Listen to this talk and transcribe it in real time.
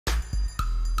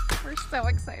We're so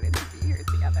excited to be here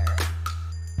together.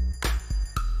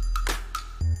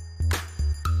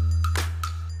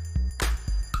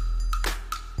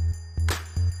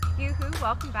 Yoo-hoo,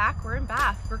 welcome back. We're in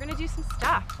Bath. We're gonna do some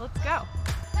stuff. Let's go.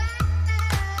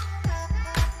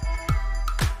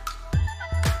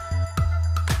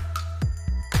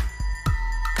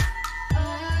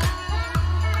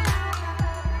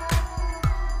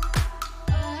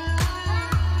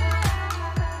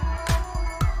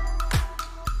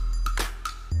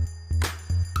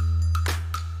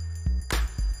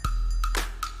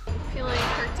 Feeling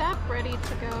perked up, ready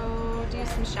to go do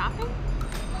some shopping?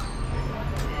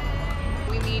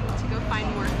 We need to go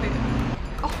find more food.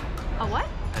 Oh, a what?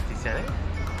 A dessert?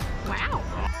 Wow.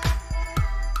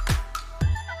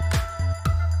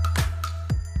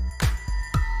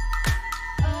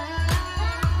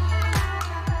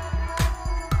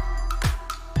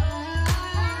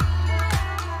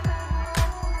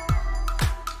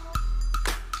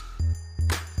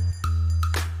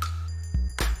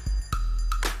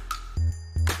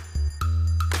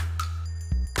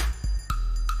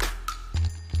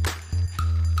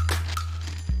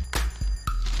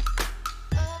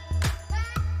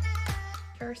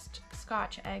 First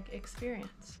Scotch egg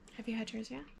experience. Have you had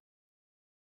yours yet?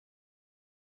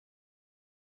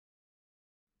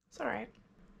 It's alright.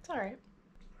 It's alright.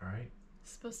 Alright.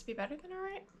 It's supposed to be better than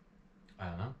alright? I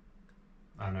don't know.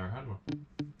 I've never had one.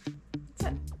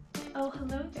 That's it. Oh,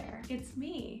 hello there. It's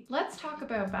me. Let's talk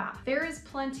about Bath. There is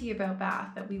plenty about Bath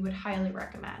that we would highly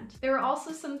recommend. There are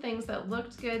also some things that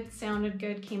looked good, sounded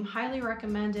good, came highly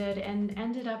recommended, and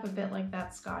ended up a bit like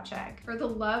that Scotch egg. For the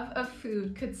love of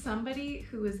food, could somebody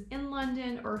who is in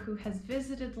London or who has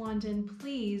visited London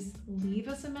please leave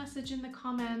us a message in the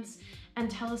comments and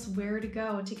tell us where to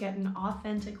go to get an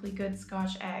authentically good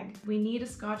Scotch egg. We need a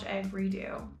Scotch egg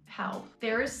redo. Help.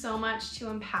 There is so much to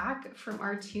unpack from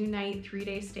our 2-night,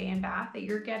 3-day stay in Bath that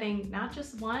you're getting not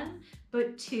just one,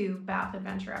 but 2 Bath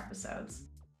Adventure episodes.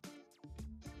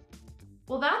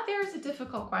 Well, that there's a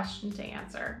difficult question to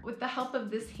answer. With the help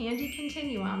of this handy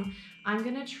continuum, I'm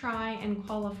gonna try and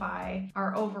qualify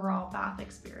our overall Bath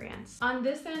experience. On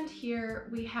this end here,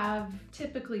 we have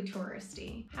typically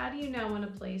touristy. How do you know when a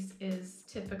place is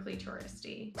typically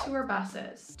touristy? Tour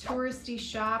buses, touristy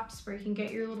shops where you can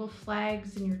get your little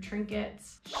flags and your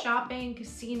trinkets, shopping,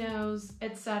 casinos,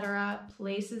 etc.,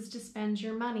 places to spend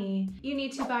your money. You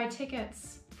need to buy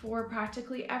tickets for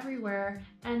practically everywhere,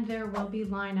 and there will be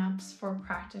lineups for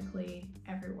practically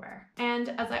everywhere. And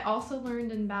as I also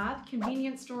learned in Bath,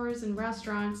 convenience stores and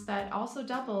restaurants that also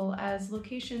double as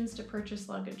locations to purchase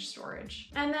luggage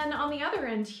storage. And then on the other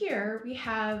end here, we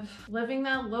have living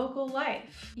that local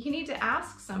life. You need to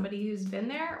ask somebody who's been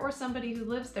there or somebody who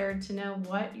lives there to know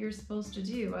what you're supposed to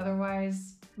do.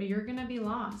 Otherwise, you're gonna be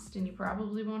lost and you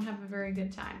probably won't have a very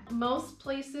good time. Most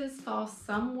places fall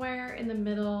somewhere in the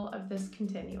middle of this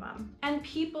continuum. And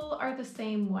people are the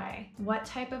same way. What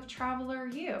type of traveler are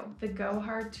you? The go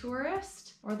hard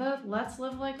tourist or the let's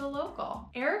live like a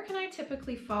local? Eric and I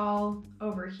typically fall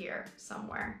over here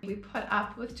somewhere. We put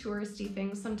up with touristy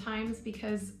things sometimes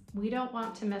because we don't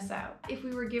want to miss out. If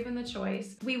we were given the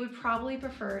choice, we would probably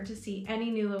prefer to see any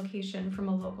new location from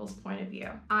a local's point of view.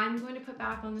 I'm going to put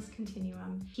Bath on this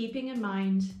continuum, keeping in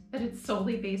mind that it's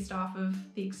solely based off of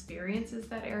the experiences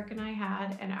that Eric and I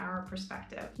had and our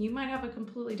perspective. You might have a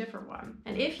completely different one.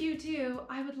 And if you do,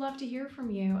 I would love to hear from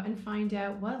you and find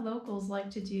out what locals like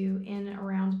to do in and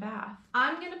around Bath.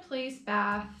 I'm gonna place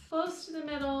Bath close to the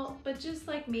middle, but just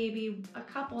like maybe a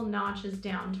couple notches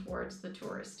down towards the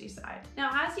touristy side.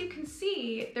 Now, as you can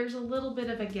see, there's a little bit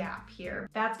of a gap here.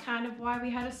 That's kind of why we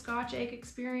had a Scotch egg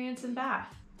experience in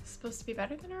Bath. It's supposed to be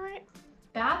better than alright?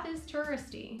 Bath is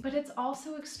touristy, but it's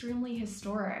also extremely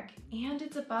historic, and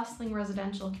it's a bustling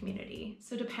residential community.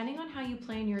 So depending on how you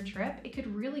plan your trip, it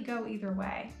could really go either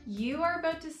way. You are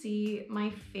about to see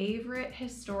my favorite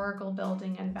historical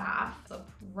building in Bath.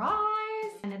 Surprise!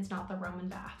 And it's not the Roman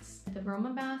baths. The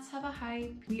Roman baths have a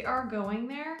hype. We are going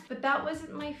there, but that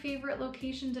wasn't my favorite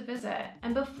location to visit.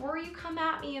 And before you come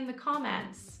at me in the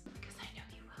comments, because I know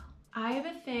you will, I have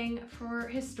a thing for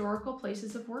historical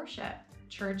places of worship.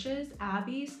 Churches,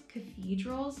 abbeys,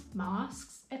 cathedrals,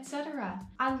 mosques, etc.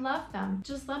 I love them.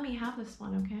 Just let me have this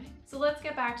one, okay? So let's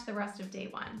get back to the rest of day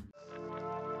 1.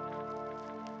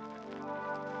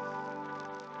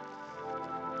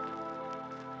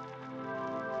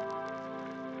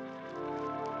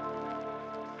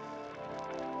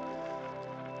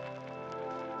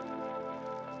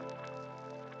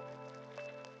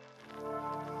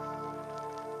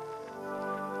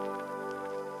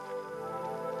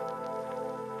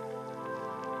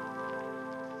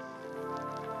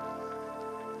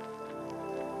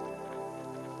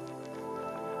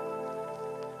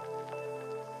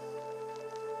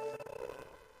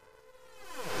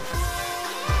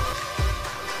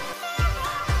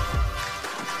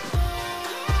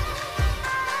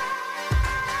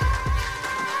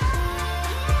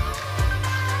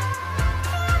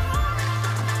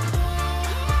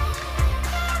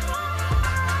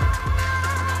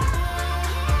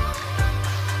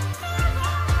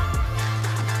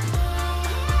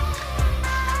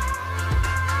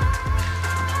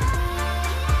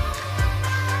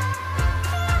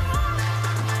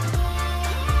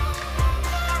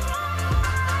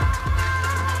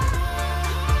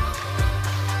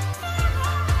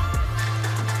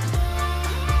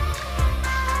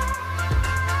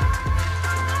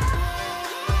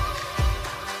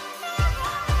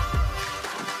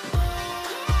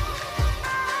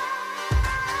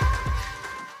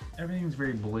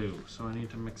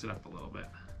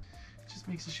 just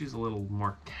makes the shoes a little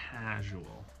more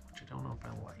casual, which I don't know if I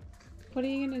like. What are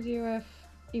you gonna do if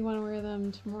you want to wear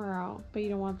them tomorrow, but you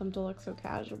don't want them to look so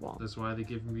casual? That's why they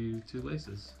give you 2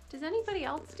 laces. Does anybody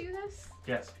else do this?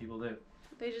 Yes, people do.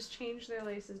 They just change their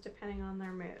laces depending on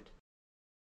their mood.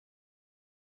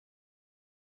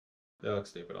 They look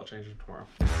stupid. I'll change them tomorrow.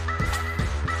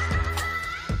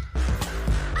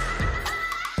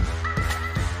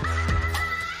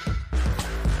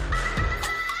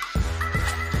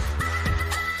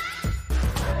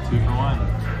 Two for one.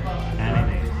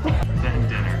 Anything. Then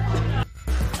dinner.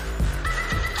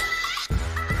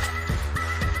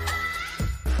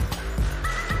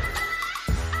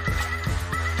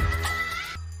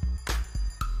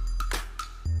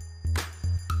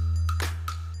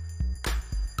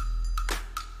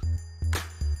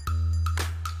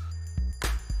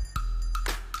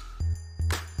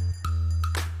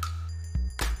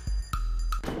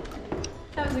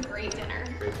 That was a great dinner.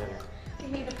 Great dinner. You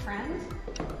made a friend?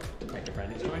 Make a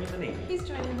friend. He's joining the Navy. He's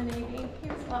joining the Navy. He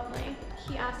was lovely.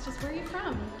 He asked us, where are you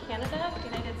from? Canada?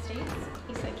 United States?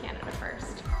 He said Canada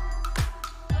first.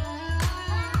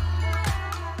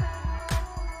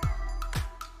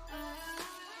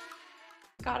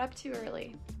 Got up too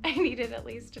early. I needed at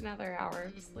least another hour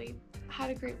of sleep. Had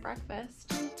a great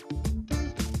breakfast.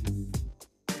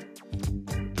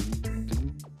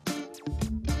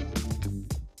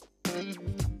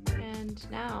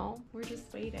 And now we're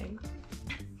just waiting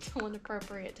till an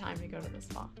appropriate time to go to the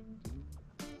spa.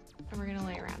 And we're gonna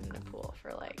lay around in a pool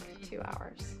for like 2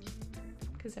 hours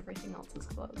because everything else is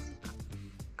closed.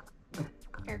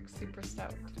 Eric's super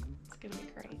stoked. It's gonna be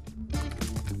great.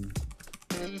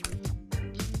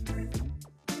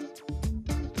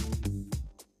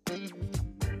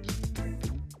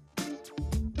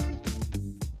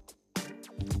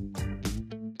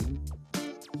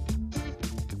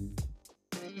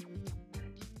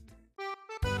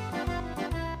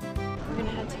 We're gonna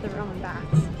head to the Roman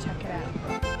Baths and check it out.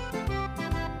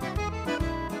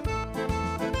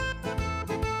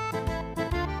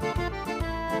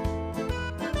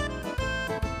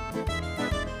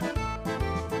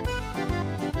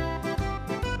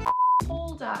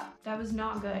 Hold up, that was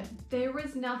not good. There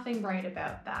was nothing right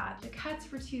about that. The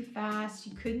cuts were too fast.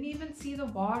 You couldn't even see the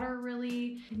water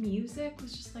really. The music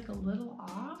was just like a little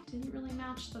off. Didn't really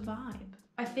match the vibe.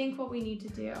 I think what we need to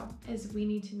do is we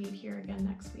need to meet here again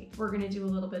next week. We're gonna do a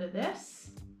little bit of this,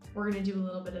 we're gonna do a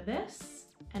little bit of this,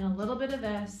 and a little bit of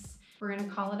this. We're gonna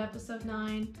call it episode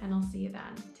 9, and I'll see you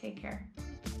then. Take care.